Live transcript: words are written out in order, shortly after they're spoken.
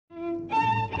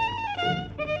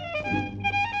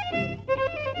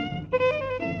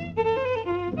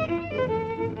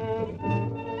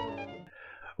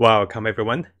Welcome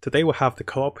everyone. Today we'll have the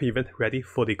co-op event ready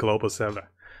for the global server.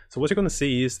 So what you're going to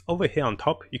see is over here on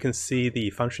top, you can see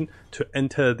the function to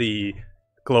enter the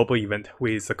global event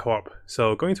with the co-op.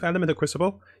 So going to Elemental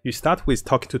Crucible, you start with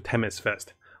talking to Temis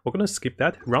first. We're going to skip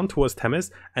that, run towards Temis,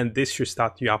 and this should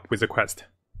start you up with a quest.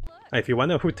 And if you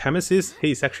wonder who Temis is, he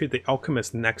is actually the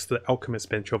alchemist next to the alchemist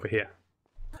bench over here.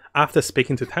 After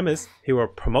speaking to Temis, he will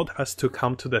promote us to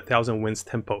come to the Thousand Winds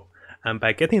Temple. And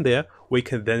by getting there, we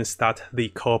can then start the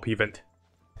co-op event.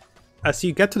 As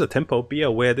you get to the temple, be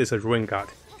aware there's a ruin guard.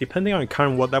 Depending on your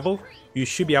current world level, you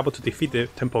should be able to defeat the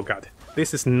temple guard.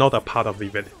 This is not a part of the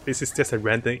event, this is just a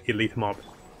random elite mob.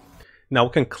 Now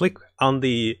we can click on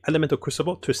the Elemental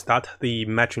Crucible to start the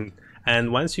matching.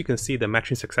 And once you can see the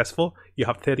matching successful, you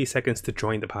have 30 seconds to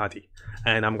join the party.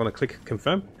 And I'm going to click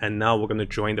confirm, and now we're going to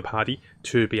join the party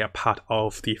to be a part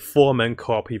of the 4-man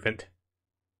co-op event.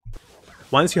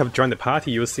 Once you have joined the party,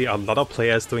 you'll see a lot of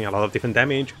players doing a lot of different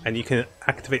damage, and you can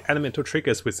activate elemental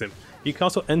triggers with them. You can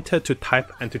also enter to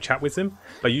type and to chat with them,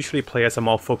 but usually players are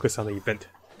more focused on the event.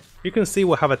 You can see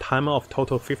we'll have a timer of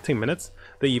total 15 minutes.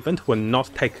 The event will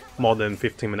not take more than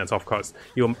 15 minutes, of course.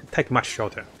 It will take much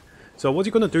shorter. So what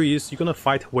you're going to do is you're going to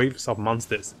fight waves of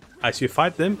monsters. As you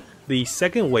fight them, the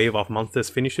second wave of monsters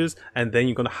finishes, and then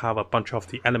you're going to have a bunch of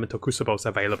the elemental crucibles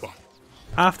available.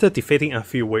 After defeating a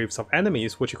few waves of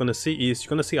enemies, what you're going to see is you're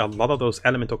going to see a lot of those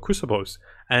elemental crucibles,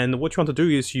 and what you want to do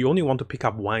is you only want to pick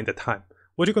up one at a time.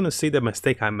 What you're going to see the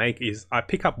mistake I make is I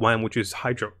pick up one, which is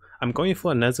Hydro. I'm going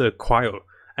for another Cryo,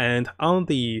 and on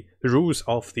the rules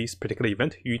of this particular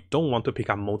event, you don't want to pick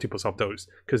up multiples of those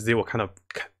because they will kind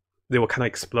of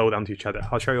explode onto each other.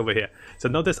 I'll show you over here. So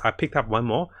notice I picked up one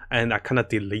more and I kind of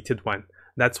deleted one.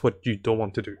 That's what you don't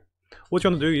want to do. What you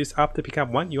want to do is after pick up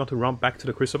one, you want to run back to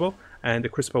the Crucible, and the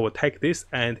Crucible will take this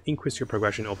and increase your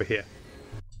progression over here.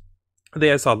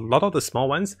 There's a lot of the small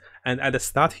ones, and at the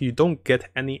start you don't get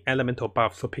any elemental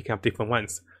buffs for picking up different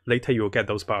ones. Later you will get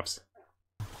those buffs.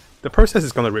 The process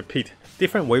is going to repeat.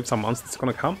 Different waves of monsters are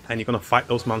going to come, and you're going to fight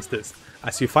those monsters.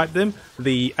 As you fight them,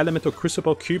 the elemental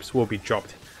Crucible cubes will be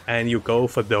dropped, and you go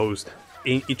for those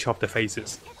in each of the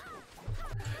phases.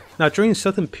 Now during a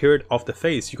certain period of the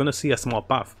phase, you're going to see a small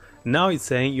buff. Now it's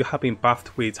saying you have been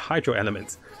buffed with Hydro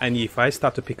elements, and if I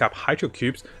start to pick up Hydro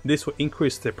cubes, this will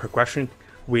increase the progression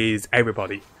with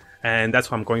everybody, and that's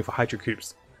why I'm going for Hydro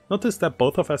cubes. Notice that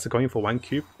both of us are going for one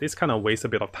cube. This kind of wastes a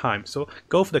bit of time, so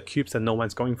go for the cubes that no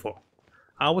one's going for.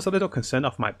 I was a little concerned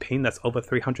of my ping that's over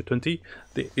 320.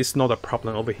 It's not a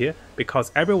problem over here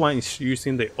because everyone is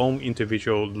using their own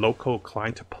individual local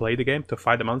client to play the game, to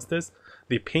fight the monsters.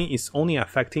 The ping is only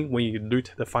affecting when you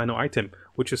loot the final item,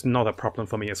 which is not a problem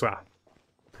for me as well.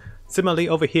 Similarly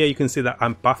over here you can see that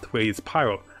I'm buffed with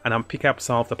Pyro, and I'm picking up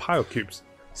some of the Pyro cubes.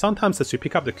 Sometimes as you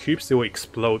pick up the cubes they will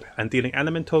explode and dealing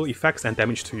elemental effects and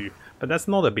damage to you, but that's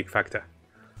not a big factor.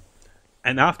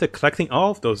 And after collecting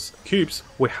all of those cubes,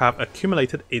 we have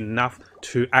accumulated enough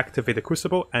to activate the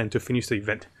Crucible and to finish the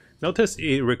event. Notice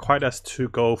it required us to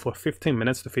go for 15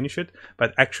 minutes to finish it,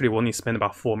 but actually we only spent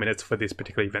about 4 minutes for this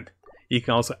particular event. You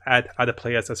can also add other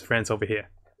players as friends over here.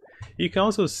 You can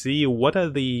also see what are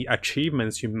the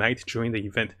achievements you made during the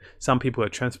event. Some people are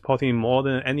transporting more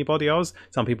than anybody else,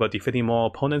 some people are defeating more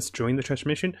opponents during the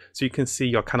transmission, so you can see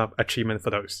your kind of achievement for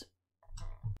those.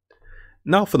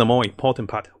 Now for the more important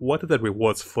part, what are the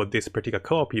rewards for this particular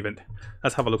co-op event?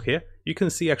 Let's have a look here. You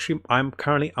can see actually I'm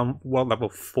currently on world level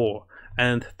 4,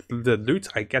 and the loot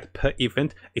I get per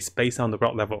event is based on the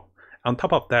world level. On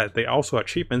top of that, there are also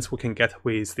achievements we can get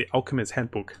with the Alchemist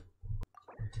Handbook.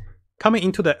 Coming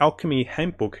into the Alchemy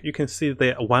Handbook, you can see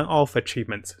they are one-off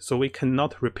achievements, so we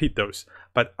cannot repeat those.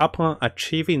 But upon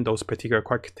achieving those particular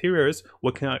criteria,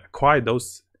 we can acquire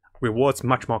those rewards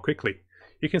much more quickly.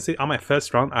 You can see on my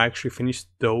first round, I actually finished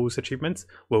those achievements.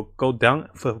 We'll go down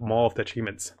for more of the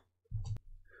achievements.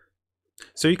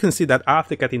 So you can see that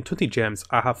after getting 20 gems,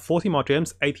 I have 40 more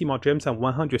gems, 80 more gems, and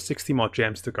 160 more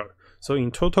gems to go. So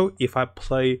in total, if I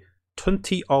play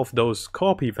 20 of those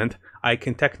co-op events, I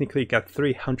can technically get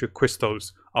 300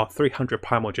 crystals or 300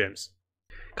 Primogems.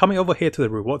 Coming over here to the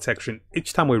reward section,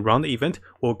 each time we run the event,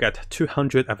 we'll get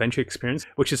 200 adventure experience,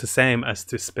 which is the same as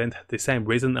to spend the same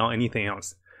Resin or anything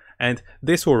else. And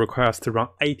this will require us to run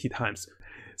 80 times.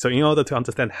 So in order to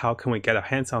understand how can we get our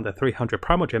hands on the 300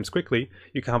 Primogems quickly,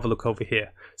 you can have a look over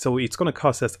here. So it's going to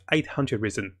cost us 800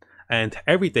 Resin. And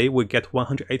every day we get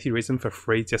 180 Resin for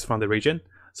free just from the region.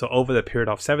 So over the period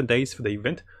of 7 days for the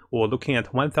event, we're looking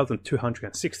at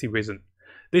 1260 Resin.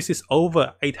 This is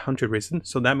over 800 Resin,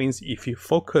 so that means if you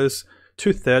focus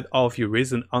 2/3 of your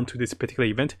Resin onto this particular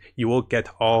event, you will get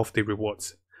all of the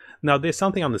rewards. Now there's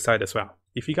something on the side as well.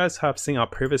 If you guys have seen our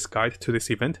previous guide to this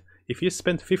event, if you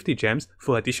spend 50 gems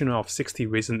for additional of 60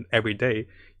 resin every day,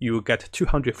 you will get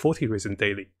 240 resin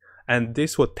daily. And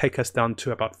this will take us down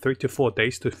to about 3 to 4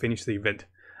 days to finish the event,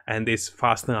 and it's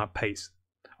faster at pace.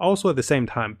 Also at the same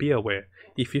time, be aware,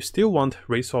 if you still want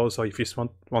resource or if you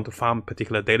want to farm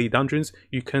particular daily dungeons,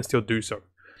 you can still do so.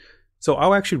 So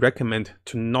I'll actually recommend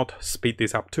to not speed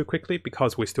this up too quickly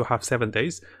because we still have 7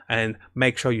 days, and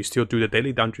make sure you still do the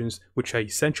daily dungeons, which are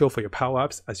essential for your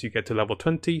power-ups as you get to level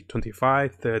 20,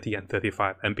 25, 30 and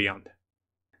 35 and beyond.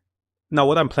 Now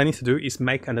what I'm planning to do is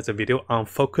make another video on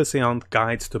focusing on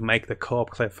guides to make the co-op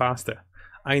clear faster.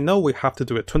 I know we have to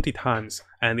do it 20 times,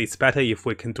 and it's better if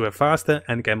we can do it faster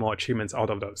and get more achievements out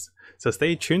of those. So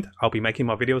stay tuned, I'll be making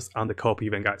more videos on the co-op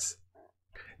event guides.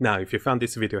 Now if you found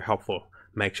this video helpful,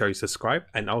 make sure you subscribe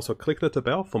and also click the little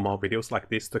bell for more videos like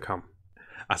this to come.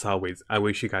 As always, I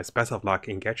wish you guys best of luck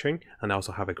in Genshin and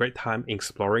also have a great time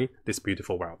exploring this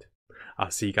beautiful world.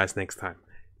 I'll see you guys next time.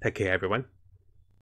 Take care everyone.